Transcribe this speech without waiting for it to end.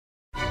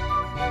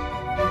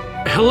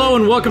Hello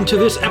and welcome to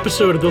this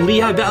episode of the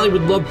Lehigh Valley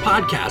with Love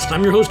podcast.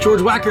 I'm your host,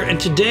 George Wacker, and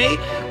today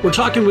we're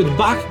talking with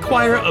Bach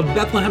Choir of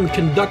Bethlehem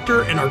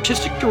conductor and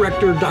artistic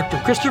director, Dr.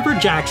 Christopher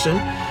Jackson,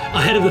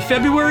 ahead of the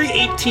February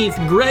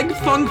 18th Greg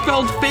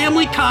Fungfeld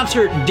family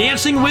concert,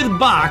 Dancing with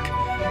Bach,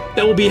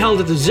 that will be held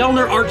at the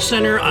Zellner Arts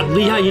Center on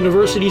Lehigh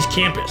University's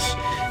campus.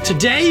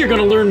 Today, you're going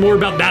to learn more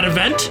about that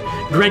event,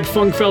 Greg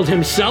Fungfeld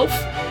himself,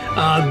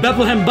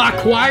 Bethlehem Bach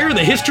Choir,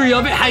 the history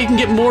of it, how you can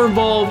get more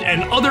involved,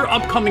 and other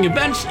upcoming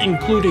events,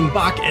 including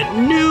Bach at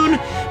Noon.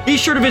 Be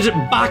sure to visit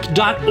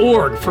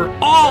Bach.org for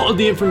all of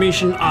the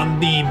information on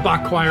the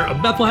Bach Choir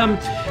of Bethlehem.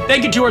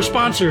 Thank you to our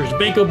sponsors,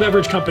 Banco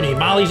Beverage Company,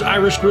 Molly's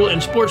Irish Grill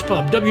and Sports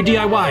Pub,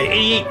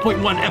 WDIY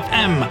 88.1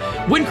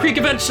 FM, Wind Creek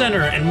Event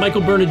Center, and Michael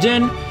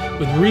Bernardin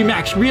with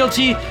Remax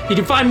Realty. You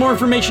can find more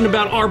information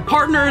about our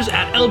partners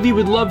at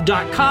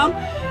lvwithlove.com.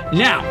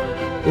 Now,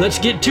 let's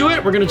get to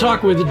it. We're going to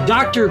talk with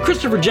Dr.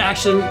 Christopher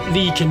Jackson,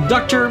 the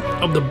conductor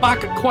of the Bach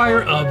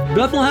Choir of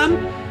Bethlehem.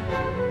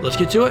 Let's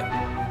get to it.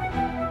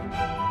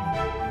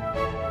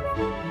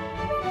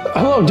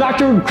 Hello,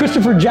 Dr.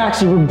 Christopher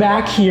Jackson. We're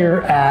back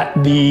here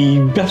at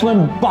the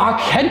Bethlehem Bach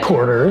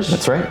headquarters.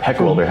 That's right,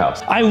 Heckewelder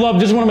House. I love,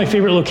 this is one of my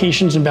favorite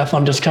locations in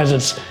Bethlehem just because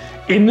it's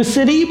in the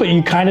city, but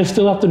you kind of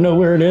still have to know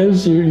where it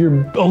is.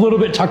 You're a little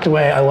bit tucked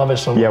away. I love it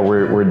so much. Yeah,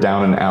 we're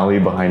down an alley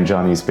behind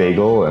Johnny's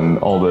Bagel and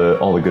all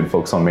the good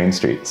folks on Main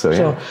Street. So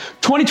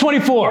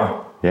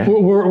 2024. Yeah.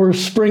 We're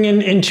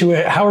springing into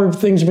it. How have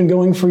things been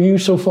going for you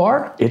so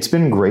far? It's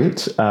been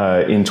great.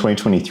 In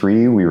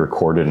 2023, we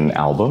recorded an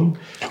album,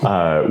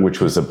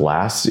 which was a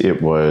blast.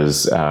 It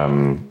was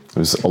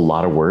a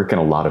lot of work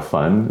and a lot of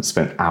fun.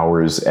 Spent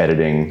hours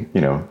editing,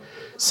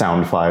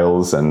 sound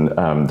files, and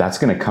that's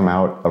going to come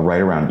out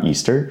right around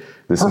Easter,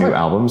 this new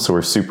album. So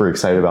we're super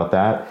excited about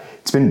that.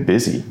 It's been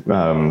busy.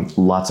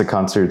 Lots of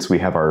concerts. We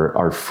have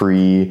our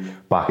free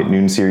Bach at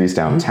Noon series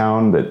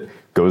downtown that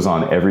goes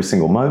on every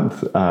single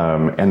month.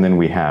 And then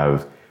we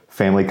have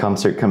family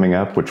concert coming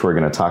up, which we're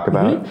going to talk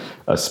about,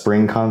 a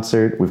spring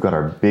concert. We've got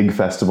our big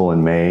festival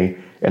in May.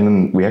 And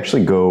then we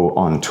actually go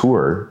on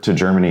tour to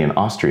Germany and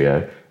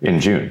Austria in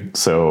June.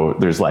 So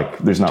there's not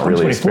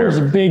really a spare.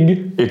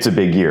 It's a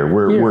big year.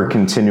 We're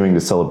continuing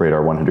to celebrate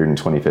our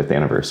 125th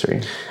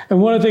anniversary.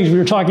 And one of the things we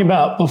were talking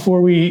about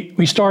before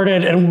we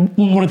started, and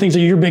one of the things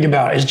that you're big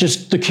about, is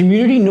just the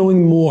community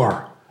knowing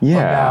more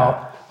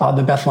about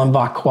the Bethlehem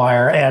Bach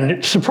Choir.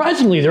 And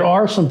surprisingly, there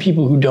are some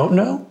people who don't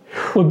know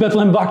what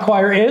Bethlehem Bach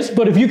Choir is,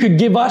 but if you could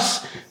give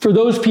us, for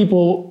those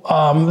people,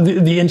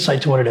 the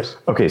insight to what it is.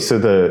 Okay, so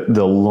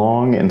the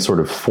long and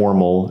sort of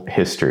formal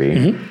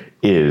history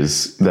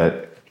is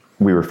that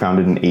we were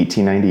founded in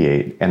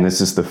 1898, and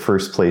this is the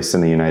first place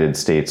in the United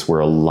States where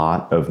a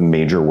lot of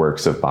major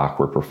works of Bach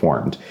were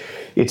performed.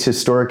 It's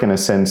historic in a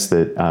sense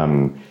that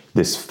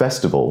this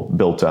festival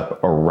built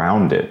up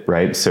around it,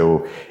 right?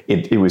 So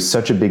it was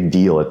such a big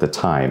deal at the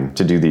time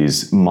to do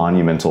these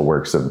monumental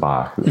works of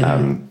Bach,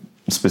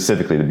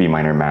 specifically the B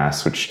minor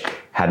Mass, which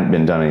hadn't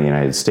been done in the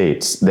United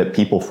States, that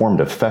people formed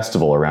a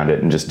festival around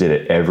it and just did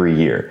it every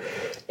year.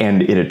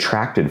 And it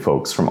attracted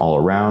folks from all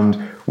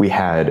around. We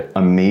had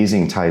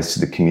amazing ties to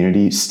the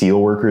community.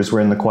 Steelworkers were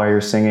in the choir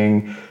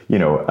singing.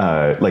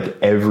 Like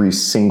every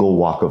single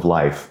walk of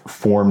life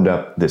formed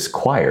up this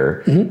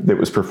choir that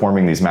was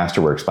performing these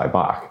masterworks by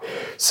Bach.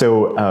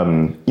 So,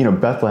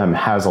 Bethlehem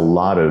has a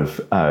lot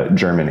of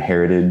German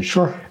heritage.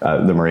 Sure.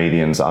 The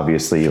Moravians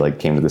obviously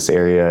came to this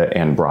area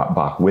and brought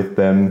Bach with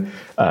them.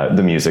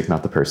 The music,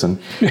 not the person.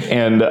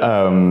 And,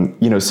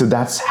 so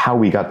that's how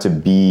we got to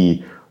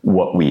be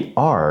what we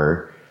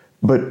are.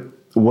 But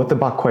what the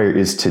Bach Choir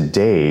is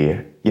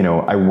today,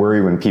 I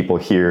worry when people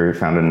hear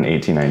founded in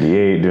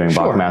 1898, doing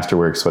Bach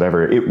masterworks,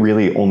 whatever, it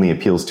really only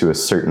appeals to a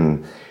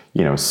certain,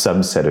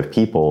 subset of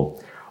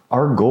people.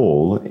 Our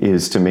goal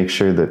is to make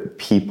sure that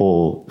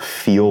people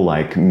feel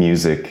like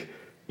music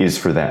is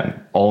for them,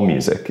 all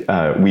music.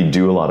 We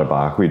do a lot of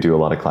Bach, we do a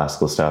lot of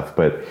classical stuff,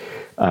 but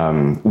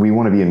we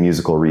want to be a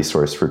musical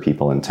resource for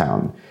people in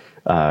town.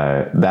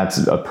 That's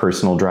a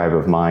personal drive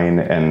of mine,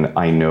 and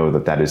I know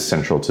that is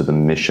central to the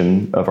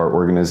mission of our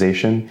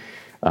organization.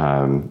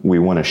 We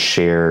want to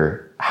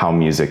share how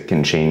music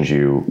can change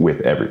you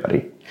with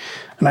everybody.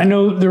 And I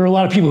know there are a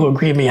lot of people who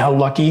agree with me how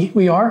lucky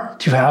we are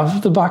to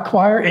have the Bach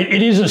Choir.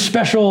 It is a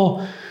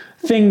special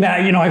thing that,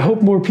 I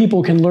hope more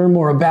people can learn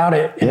more about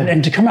it.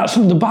 And to come out,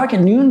 some of the Bach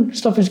at Noon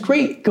stuff is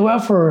great. Go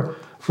out for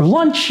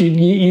lunch,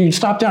 you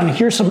stop down and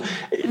hear some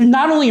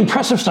not only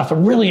impressive stuff, but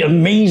really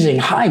amazing,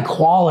 high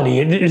quality.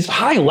 It's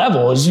high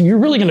level. You're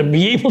really going to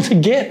be able to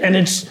get, and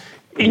it's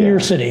in your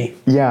city.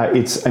 Yeah,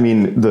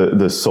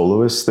 the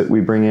soloists that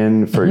we bring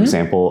in, for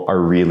example,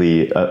 are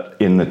really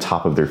in the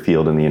top of their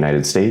field in the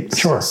United States.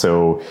 Sure.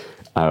 So,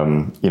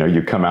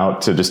 you come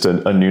out to just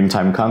a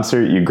noontime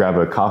concert, you grab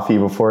a coffee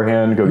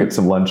beforehand, go get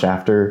some lunch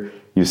after,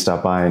 you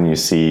stop by and you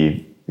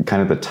see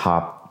kind of the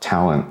top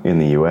talent in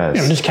the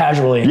U.S. Just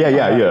casually.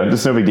 Yeah.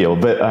 Just no big deal.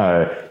 But,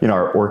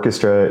 our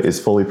orchestra is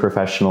fully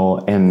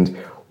professional. And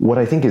what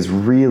I think is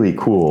really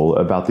cool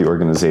about the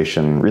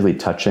organization, really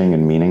touching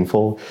and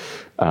meaningful,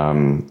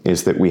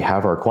 is that we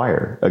have our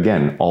choir.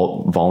 Again,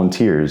 all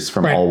volunteers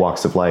from Right. all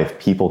walks of life,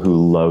 people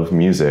who love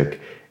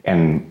music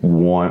and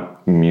want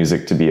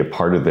music to be a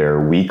part of their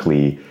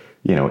weekly,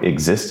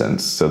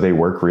 existence. So they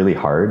work really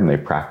hard and they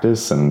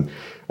practice, and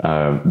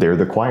they're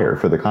the choir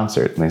for the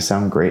concert, and they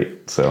sound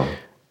great. So.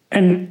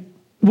 And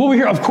what we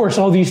hear, of course,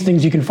 all these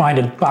things you can find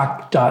at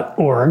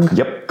Bach.org.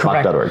 Yep,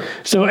 correct? Bach.org.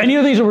 So any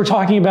of these that we're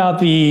talking about,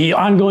 the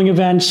ongoing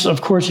events,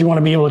 of course, you want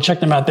to be able to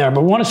check them out there.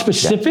 But we want to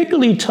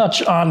specifically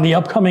touch on the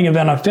upcoming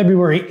event on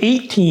February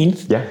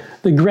 18th,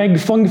 the Greg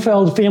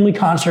Fungfeld Family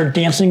Concert,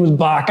 Dancing with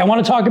Bach. I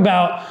want to talk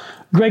about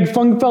Greg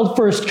Fungfeld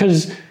first,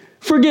 because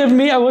forgive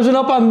me, I wasn't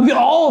up on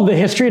all of the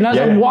history. And as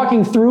I'm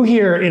walking through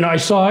here, I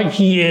saw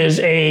he is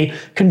a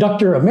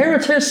conductor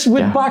emeritus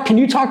with Bach. Can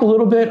you talk a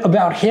little bit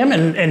about him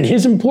and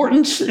his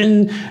importance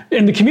in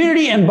the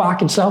community and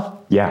Bach itself?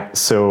 Yeah,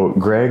 so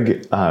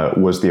Greg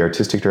was the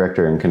artistic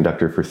director and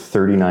conductor for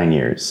 39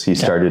 years. He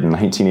started in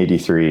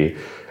 1983.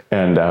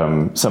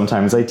 And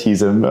sometimes I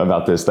tease him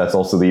about this. That's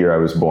also the year I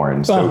was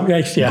born. So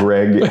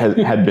Greg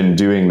had been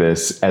doing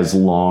this as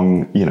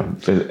long,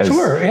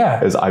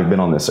 as I've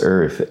been on this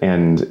earth.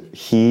 And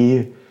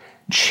he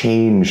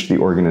changed the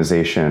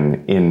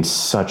organization in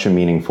such a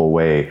meaningful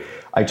way.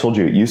 I told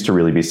you it used to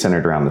really be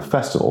centered around the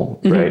festival,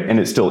 right? And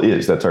it still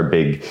is. That's our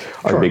big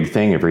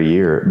thing every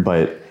year.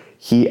 But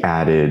he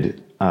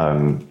added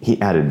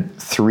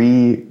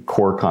 3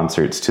 core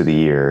concerts to the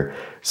year.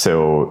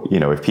 So,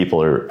 if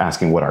people are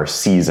asking what our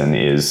season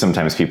is,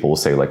 sometimes people will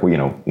say like,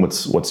 well,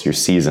 what's your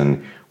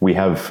season? We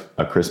have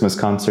a Christmas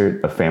concert,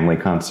 a family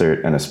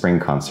concert, and a spring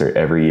concert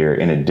every year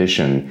in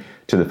addition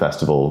to the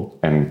festival.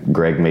 And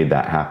Greg made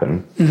that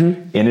happen.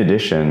 In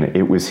addition,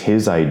 it was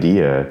his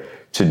idea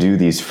to do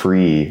these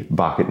free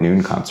Bach at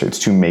Noon concerts,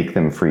 to make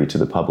them free to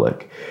the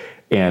public.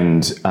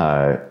 And,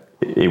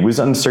 it was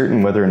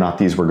uncertain whether or not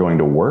these were going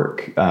to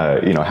work.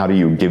 How do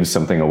you give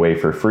something away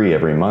for free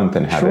every month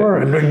and have it?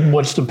 And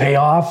what's the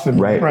payoff?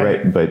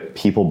 Right. But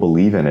people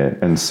believe in it.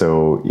 And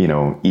so,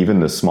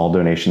 even the small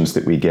donations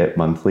that we get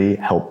monthly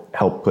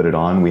help put it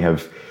on. We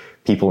have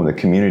people in the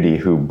community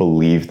who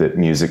believe that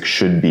music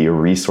should be a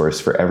resource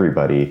for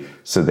everybody.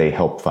 So they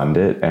help fund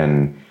it.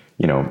 And,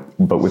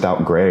 but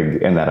without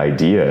Greg and that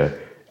idea,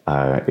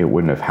 it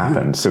wouldn't have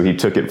happened. So he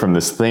took it from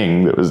this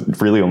thing that was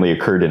really only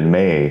occurred in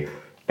May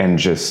and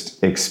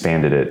just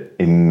expanded it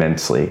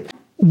immensely.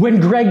 When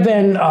Greg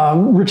then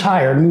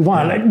retired, move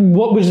on,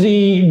 what was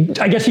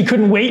I guess he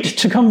couldn't wait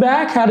to come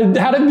back? How did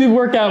it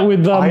work out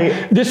with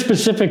this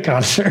specific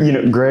concert?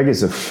 Greg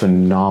is a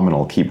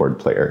phenomenal keyboard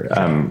player,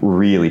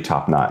 really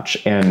top notch.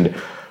 And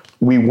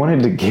we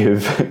wanted to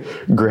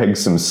give Greg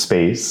some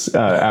space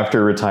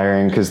after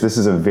retiring, because this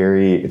is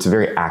it's a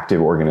very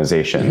active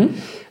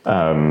organization.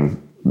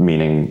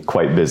 Meaning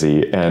quite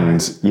busy.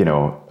 And,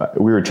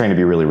 we were trying to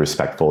be really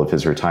respectful of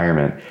his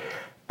retirement.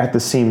 At the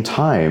same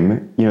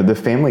time, the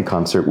family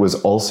concert was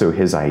also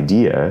his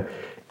idea.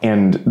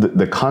 And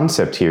the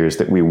concept here is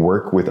that we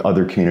work with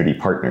other community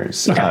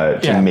partners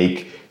to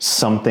make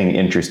something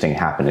interesting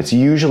happen. It's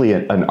usually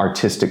an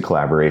artistic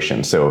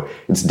collaboration. So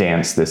it's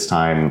dance this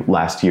time.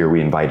 Last year, we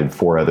invited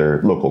 4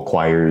 other local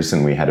choirs,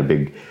 and we had a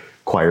big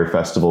choir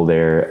festival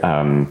there.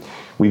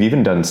 We've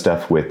even done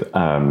stuff with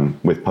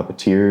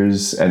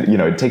puppeteers, and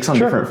it takes on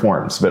different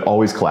forms, but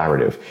always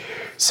collaborative.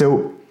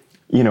 So,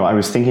 I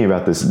was thinking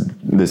about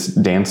this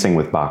Dancing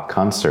with Bach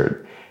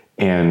concert,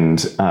 and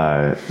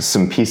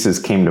some pieces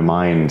came to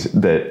mind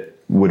that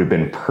would have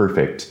been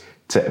perfect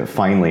to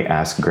finally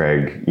ask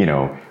Greg,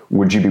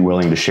 would you be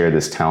willing to share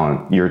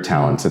your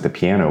talents at the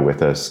piano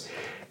with us?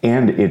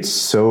 And it's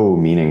so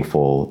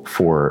meaningful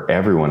for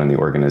everyone in the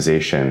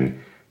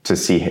organization to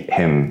see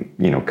him,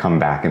 come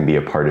back and be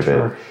a part of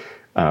it.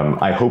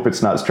 I hope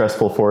it's not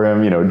stressful for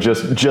him,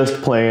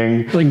 just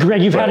playing. Like,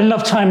 Greg, you've had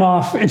enough time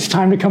off. It's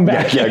time to come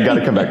back. Yeah, got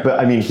to come back. But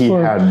I mean, he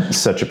had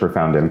such a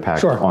profound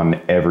impact on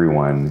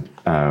everyone.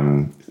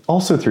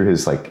 Also through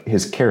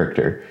his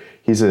character.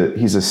 He's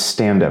a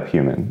stand-up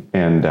human,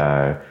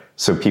 and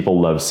so people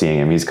love seeing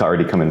him. He's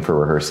already come in for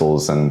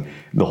rehearsals, and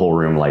the whole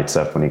room lights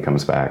up when he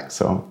comes back.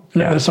 So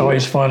that's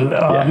always fun.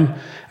 And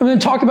then you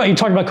talk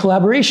about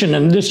collaboration,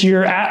 and this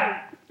year at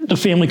the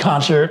family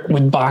concert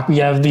with Bach, we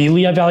have the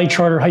Lehigh Valley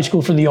Charter High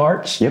School for the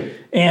Arts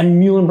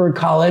and Muhlenberg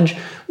College.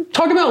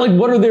 Talk about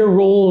what are their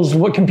roles?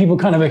 What can people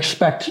kind of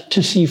expect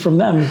to see from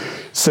them?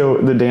 So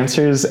the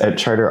dancers at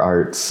Charter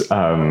Arts,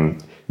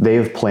 they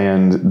have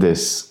planned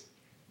this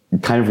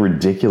kind of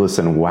ridiculous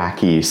and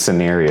wacky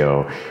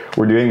scenario.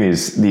 We're doing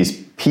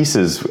these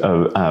pieces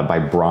by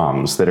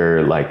Brahms that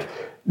are like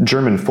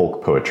German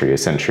folk poetry,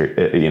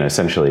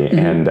 essentially,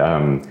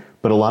 and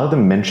but a lot of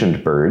them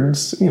mentioned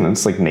birds.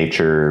 It's like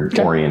nature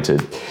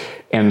oriented,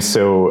 and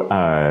so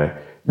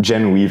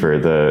Jen Weaver,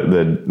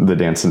 the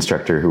dance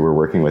instructor who we're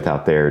working with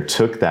out there,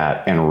 took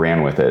that and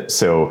ran with it.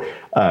 So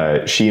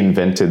she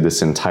invented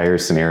this entire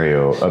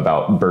scenario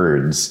about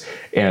birds,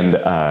 and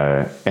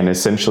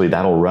essentially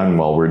that'll run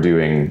while we're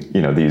doing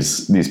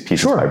these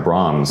pieces by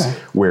Brahms,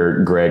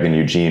 where Greg and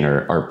Eugene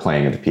are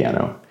playing at the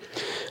piano.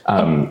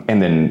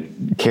 And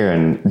then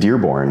Karen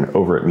Dearborn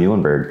over at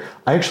Muhlenberg.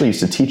 I actually used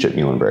to teach at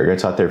Muhlenberg. I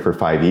taught there for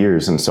 5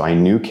 years, and so I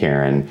knew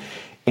Karen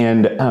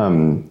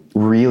and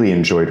really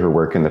enjoyed her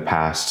work in the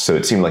past. So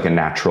it seemed like a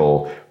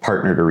natural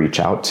partner to reach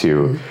out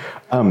to.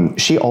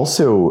 She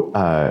also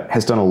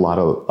has done a lot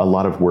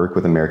of work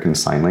with American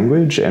Sign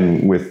Language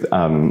and with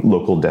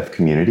local deaf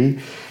community.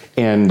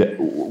 And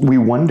we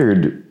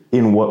wondered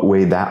in what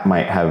way that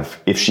might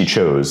have, if she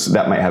chose,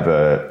 that might have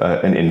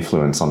an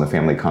influence on the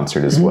family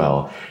concert as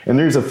well. And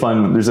there's a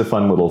fun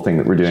little thing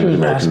that we're doing with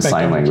American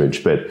Sign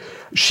Language, but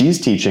she's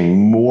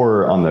teaching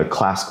more on the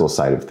classical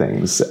side of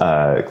things,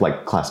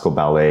 like classical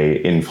ballet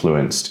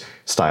influenced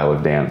style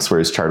of dance,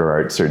 whereas Charter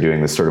Arts are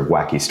doing this sort of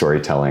wacky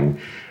storytelling,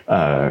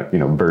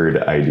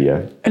 bird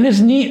idea. And it's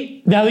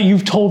neat now that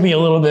you've told me a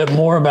little bit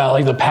more about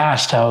like the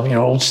past, how,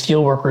 old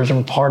steelworkers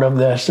are part of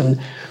this, and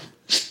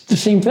it's the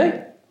same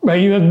thing. Right,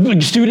 you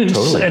have students,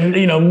 totally. And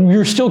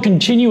you're still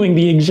continuing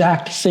the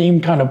exact same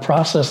kind of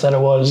process that it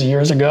was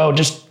years ago,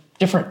 just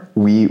different.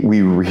 We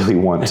really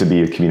want to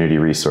be a community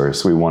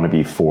resource. We want to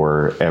be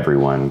for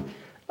everyone.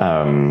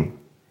 And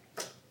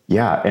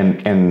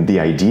the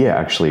idea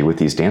actually with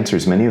these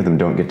dancers, many of them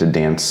don't get to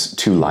dance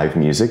to live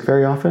music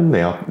very often.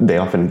 They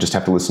often just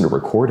have to listen to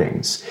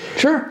recordings.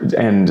 Sure.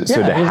 And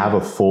so to have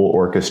a full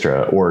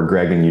orchestra or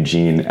Greg and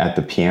Eugene at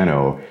the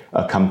piano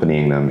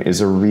accompanying them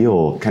is a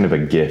real kind of a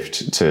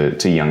gift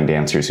to young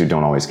dancers who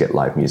don't always get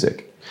live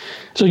music.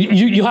 So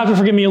you'll have to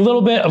forgive me a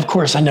little bit. Of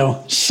course, I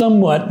know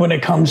somewhat when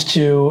it comes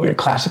to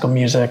classical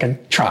music, and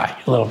try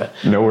a little bit.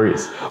 No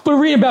worries. But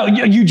read about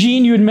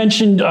Eugene, you had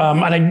mentioned,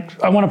 and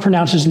I want to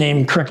pronounce his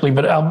name correctly,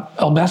 but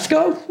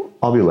Albesco?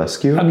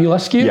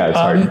 Albulescu? Yeah, it's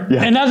hard.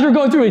 Yeah. And as we're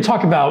going through, we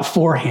talk about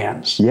four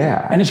hands.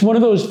 Yeah. And it's one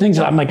of those things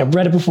that I'm like, I've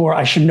read it before.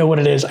 I should know what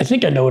it is. I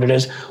think I know what it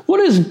is. What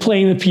is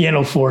playing the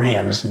piano four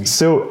hands mean?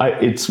 So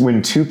it's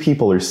when two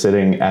people are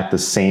sitting at the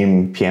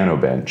same piano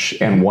bench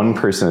and one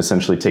person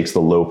essentially takes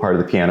the low part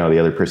of the piano, the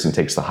other person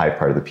takes the high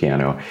part of the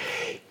piano.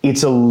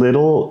 It's a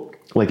little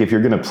like if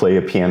you're going to play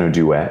a piano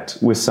duet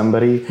with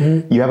somebody,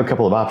 you have a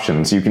couple of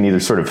options. You can either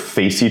sort of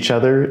face each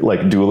other,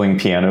 like dueling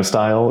piano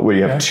style, where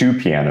you have two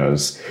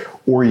pianos,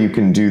 or you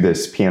can do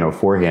this piano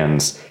four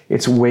hands.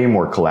 It's way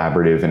more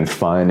collaborative and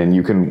fun, and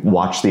you can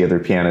watch the other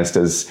pianist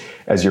as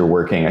you're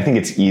working. I think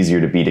it's easier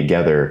to be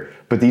together,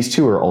 but these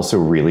two are also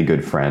really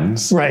good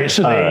friends. Right,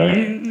 so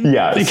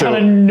they kind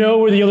of know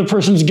where the other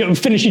person's going,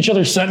 finish each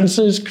other's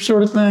sentences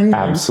sort of thing.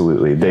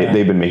 Absolutely.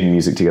 They've been making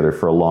music together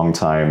for a long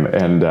time,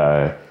 and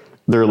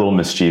they're a little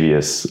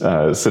mischievous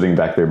sitting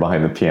back there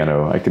behind the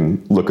piano. I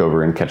can look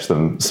over and catch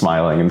them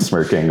smiling and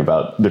smirking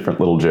about different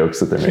little jokes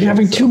that they're making. You're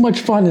having too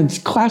much fun. It's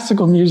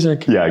classical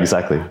music. Yeah,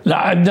 exactly.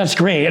 That's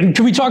great. And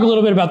can we talk a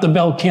little bit about the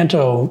Bel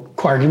Canto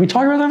Choir? Did we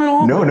talk about them at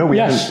all? No, we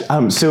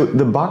haven't. So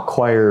the Bach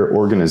Choir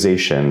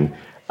organization,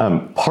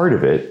 part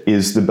of it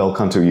is the Bel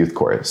Canto Youth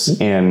Chorus.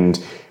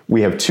 And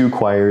we have two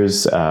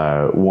choirs,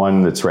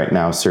 one that's right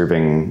now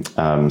serving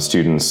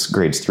students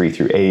grades 3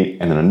 through 8,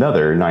 and then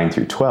another 9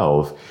 through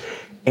 12.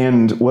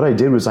 And what I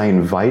did was I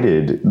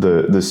invited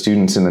the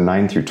students in the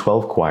 9 through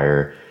 12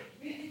 choir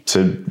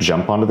to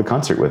jump onto the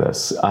concert with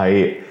us.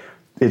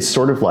 It's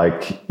sort of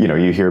like,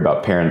 you hear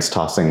about parents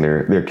tossing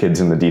their kids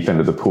in the deep end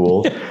of the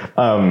pool,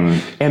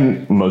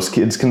 and most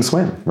kids can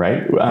swim,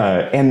 right?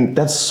 And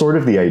that's sort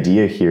of the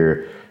idea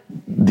here.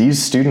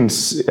 These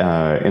students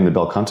in the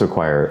Bel Canto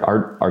choir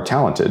are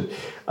talented.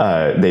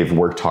 They've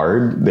worked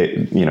hard.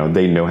 They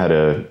know how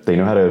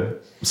to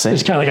sing.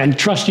 It's kind of like, I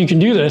trust you can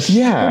do this.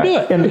 Yeah.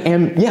 Go do it.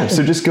 And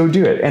so just go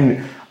do it.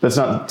 And that's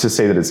not to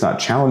say that it's not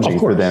challenging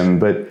for them,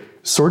 but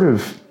sort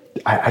of,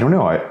 I don't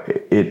know,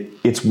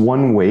 it's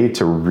one way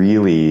to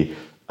really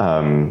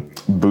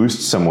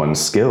boost someone's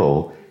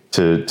skill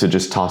to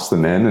just toss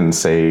them in and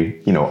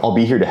say, I'll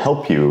be here to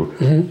help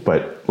you,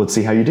 but let's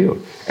see how you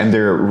do. And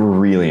they're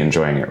really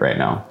enjoying it right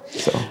now.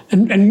 So.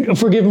 And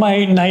forgive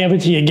my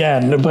naivety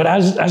again, but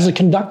as a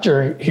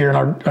conductor here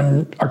and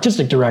an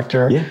artistic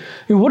director,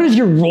 what is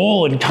your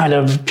role in kind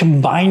of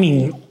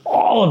combining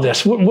all of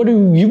this? What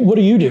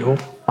do you do?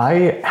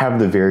 I have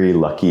the very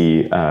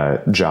lucky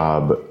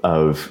job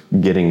of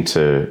getting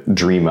to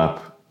dream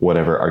up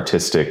whatever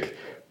artistic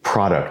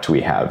product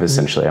we have,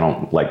 essentially. I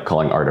don't like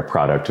calling art a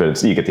product,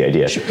 but you get the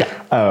idea. Sure, yeah.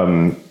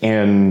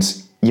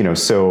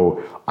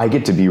 So I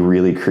get to be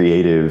really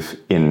creative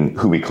in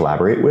who we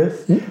collaborate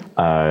with.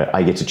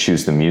 I get to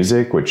choose the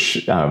music,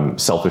 which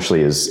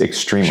selfishly is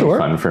extremely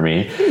fun for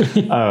me.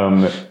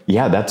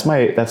 That's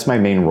my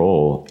main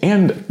role.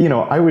 And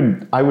I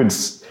would.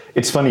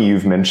 It's funny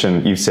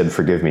you've said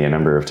forgive me a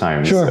number of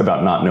times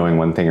about not knowing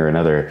one thing or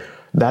another.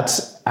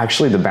 That's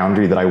actually the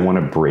boundary that I want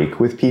to break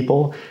with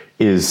people.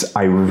 Is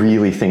I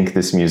really think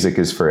this music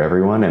is for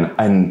everyone.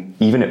 And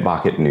even at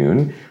Bach at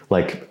Noon,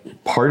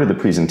 like part of the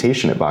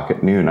presentation at Bach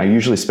at Noon, I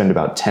usually spend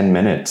about 10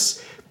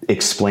 minutes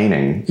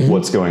explaining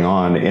what's going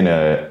on in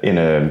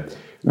a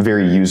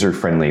very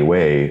user-friendly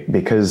way,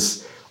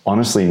 because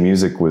honestly,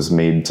 music was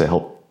made to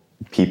help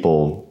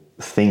people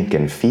think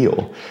and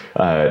feel,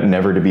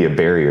 never to be a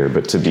barrier,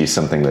 but to be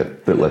something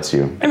that lets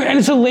you. And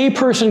it's a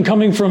layperson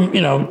coming from,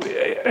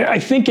 I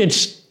think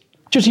it's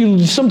just, you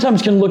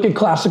sometimes can look at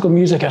classical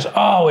music as,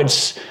 oh,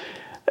 it's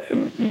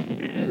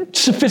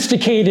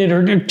sophisticated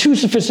or too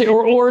sophisticated,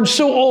 or it's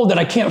so old that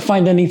I can't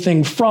find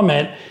anything from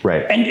it.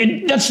 Right.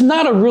 And that's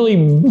not a really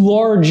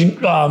large,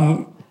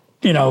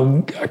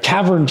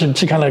 cavern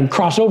to kind of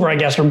cross over, I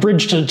guess, or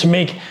bridge to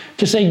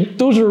say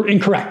those are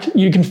incorrect.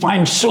 You can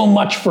find so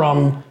much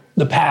from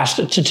the past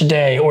to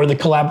today, or the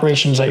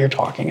collaborations that you're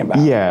talking about.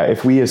 Yeah,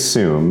 if we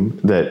assume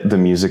that the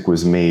music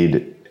was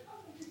made,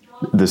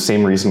 the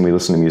same reason we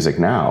listen to music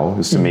now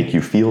is to make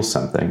you feel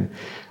something.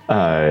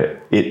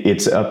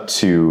 It's up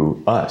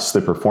to us,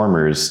 the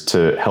performers,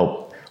 to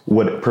help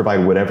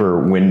provide whatever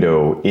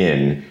window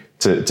in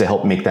to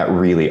help make that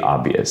really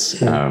obvious.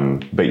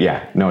 But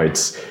yeah, no,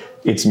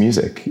 it's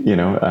music.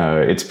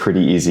 It's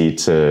pretty easy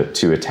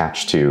to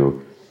attach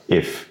to,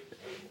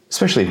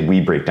 especially if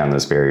we break down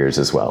those barriers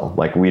as well.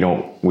 Like we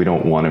don't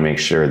want to make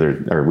sure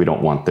we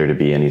don't want there to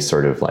be any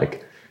sort of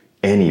like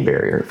any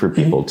barrier for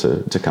people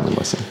to come and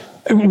listen.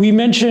 We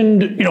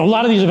mentioned, a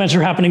lot of these events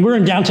are happening. We're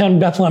in downtown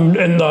Bethlehem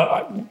in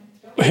the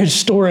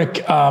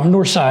historic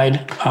North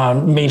Side,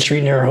 Main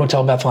Street near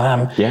Hotel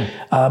Bethlehem. Yeah.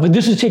 But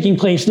this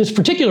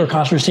particular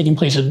concert is taking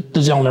place at the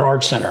Zellner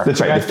Arts Center. That's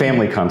right. The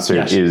family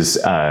concert is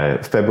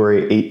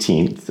February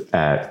 18th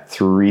at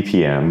 3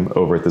 p.m.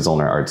 over at the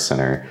Zellner Arts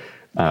Center.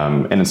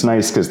 And it's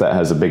nice because that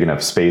has a big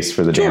enough space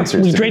for the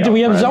dancers. It's great that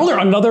we have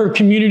Zellner, another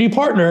community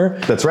partner.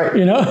 That's right.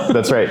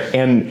 That's right.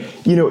 And,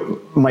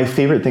 my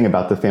favorite thing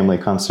about the family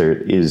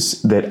concert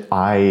is that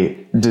I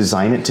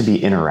design it to be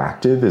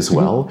interactive as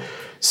well.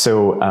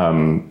 So,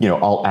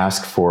 I'll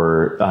ask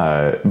for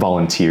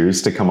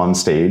volunteers to come on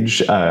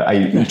stage.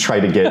 I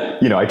try to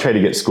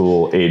get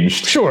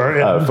school-aged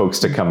folks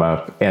to come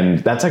up. And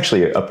that's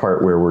actually a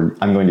part where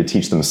I'm going to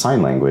teach them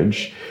sign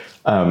language.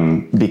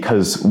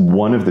 Because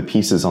one of the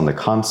pieces on the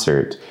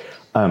concert,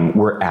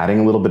 we're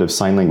adding a little bit of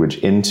sign language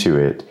into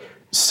it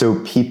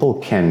so people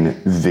can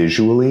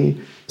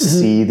visually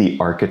see the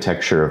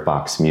architecture of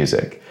Bach's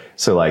music.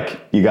 So like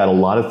you got a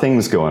lot of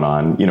things going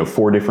on,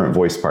 4 different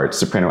voice parts,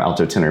 soprano,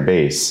 alto, tenor,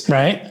 bass.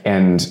 Right.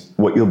 And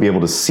what you'll be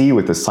able to see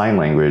with the sign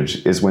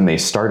language is when they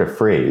start a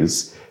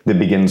phrase that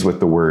begins with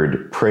the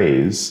word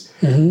praise,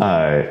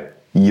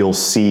 you'll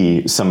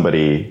see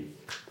somebody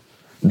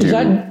do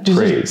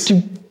praise.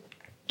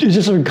 Is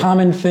this a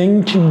common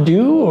thing to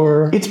do,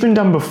 or? It's been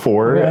done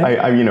before. Okay.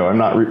 I'm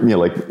not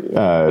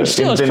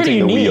inventing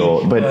the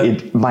wheel,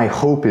 but my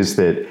hope is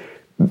that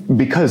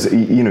because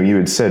you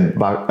had said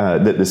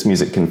that this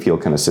music can feel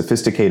kind of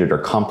sophisticated or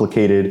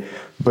complicated,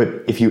 but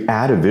if you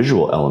add a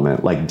visual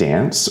element like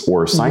dance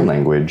or sign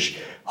language,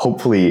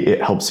 hopefully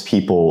it helps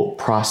people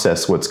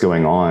process what's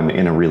going on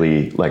in a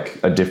really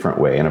a different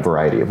way, in a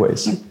variety of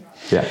ways.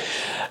 Yeah.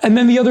 And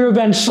then the other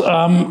events,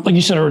 like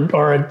you said,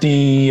 are at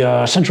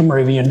the Central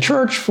Moravian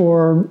Church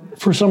for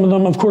some of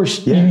them. Of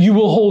course, you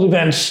will hold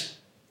events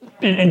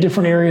in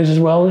different areas as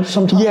well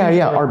sometimes.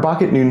 Yeah. Our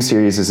Bach at Noon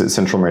series is at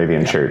Central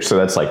Moravian Church. So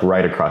that's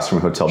right across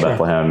from Hotel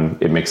Bethlehem.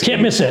 It makes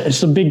Can't miss it.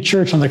 It's the big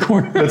church on the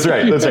corner. That's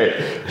right.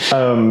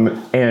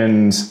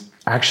 And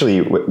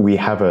actually, we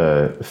have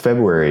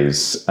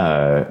February's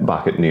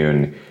Bach at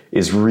Noon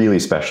is really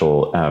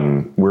special.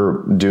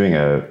 We're doing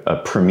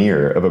a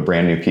premiere of a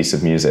brand new piece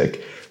of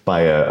music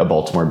by a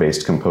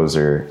Baltimore-based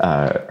composer.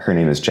 Her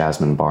name is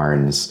Jasmine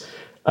Barnes.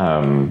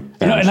 And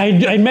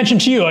I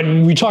mentioned to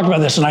you, we talked about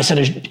this, and I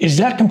said, is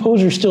that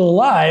composer still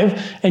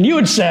alive? And you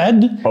had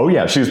said... Oh,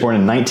 yeah. She was born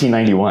in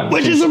 1991.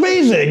 Which is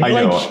amazing. I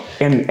know.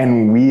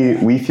 And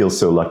we feel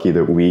so lucky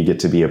that we get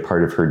to be a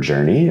part of her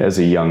journey as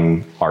a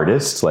young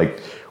artist.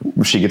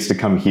 She gets to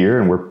come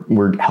here, and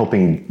we're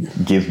helping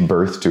give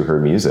birth to her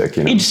music.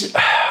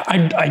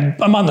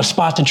 I'm on the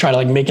spot to try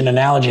to make an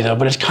analogy though,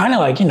 but it's kind of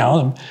like,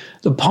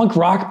 the punk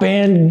rock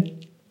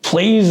band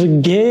plays a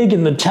gig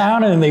in the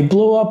town and then they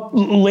blow up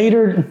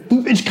later.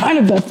 It's kind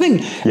of that thing.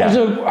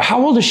 Yeah.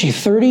 How old is she?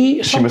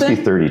 30 something? She must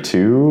be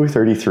 32,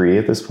 33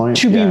 at this point.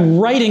 To be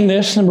writing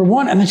this, number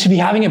one, and then to be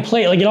having it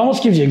play, it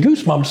almost gives you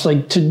goosebumps,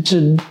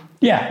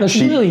 that's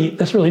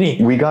really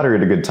neat. We got her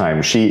at a good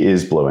time. She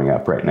is blowing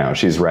up right now.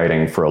 She's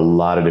writing for a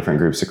lot of different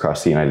groups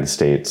across the United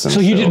States.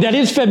 And that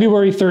is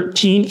February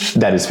 13th.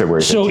 That is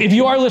February 13th. So if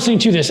you are listening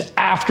to this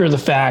after the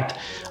fact,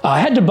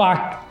 head to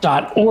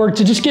Bach.org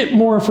to just get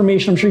more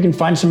information. I'm sure you can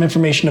find some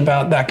information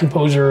about that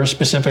composer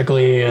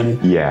specifically.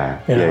 And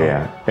yeah.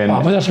 And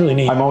but that's really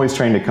neat. I'm always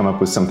trying to come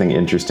up with something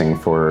interesting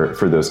for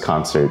those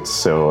concerts.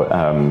 So,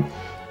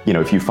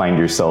 if you find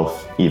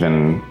yourself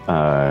even...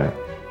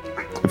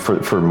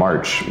 For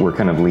March, we're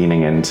kind of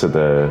leaning into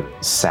the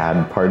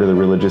sad part of the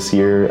religious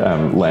year,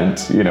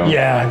 Lent,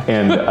 Yeah.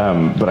 And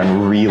but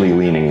I'm really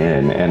leaning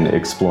in and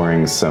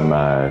exploring some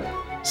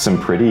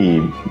pretty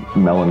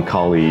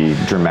melancholy,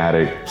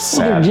 dramatic,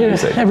 sad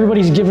music.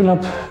 Everybody's given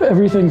up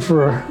everything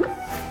for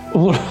a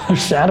little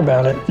sad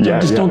about it.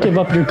 Don't give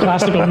up your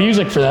classical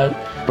music for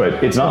that.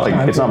 But it's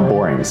not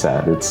boring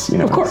sad. It's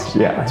of course.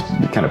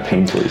 It's kind of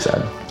painfully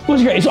sad. It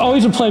was great. It's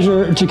always a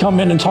pleasure to come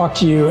in and talk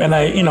to you. And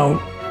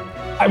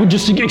I would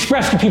just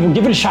express to people,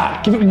 give it a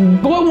shot.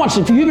 Go out once.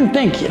 If you even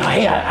think,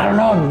 hey, I don't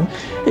know,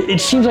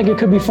 it seems like it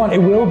could be fun. It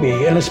will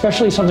be, and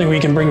especially something we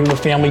can bring the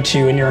family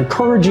to. And you're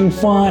encouraging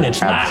fun.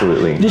 It's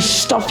Absolutely. not this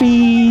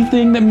stuffy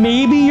thing that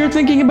maybe you're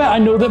thinking about. I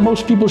know that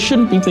most people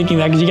shouldn't be thinking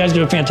that because you guys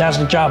do a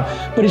fantastic job,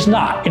 but it's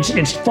not.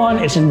 It's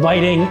fun. It's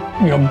inviting.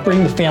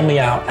 Bring the family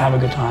out, have a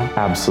good time.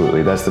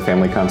 Absolutely. That's the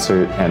family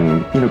concert,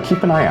 and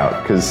keep an eye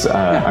out because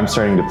I'm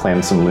starting to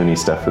plan some loony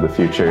stuff for the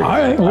future. All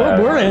right,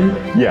 we're in.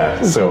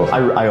 Yeah. So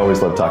I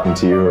always love talking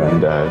to you,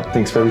 and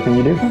thanks for everything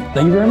you do.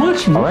 Thank you very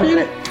much. Appreciate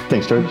it.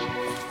 Thanks, George.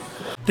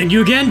 Thank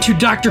you again to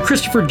Dr.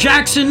 Christopher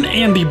Jackson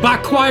and the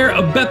Bach Choir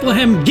of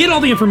Bethlehem. Get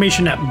all the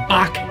information at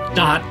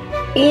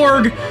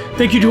bach.org.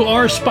 Thank you to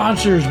our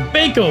sponsors,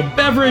 Banco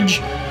Beverage,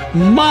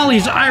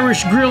 Molly's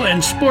Irish Grill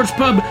and Sports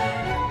Pub,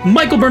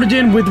 Michael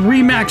Bernardin with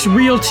Remax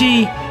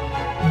Realty,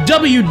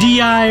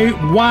 WDIY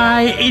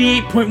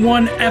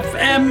 88.1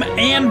 FM,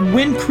 and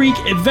Wind Creek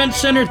Event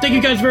Center. Thank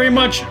you guys very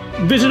much.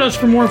 Visit us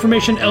for more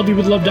information,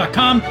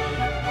 lbwithlove.com.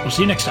 We'll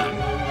see you next time.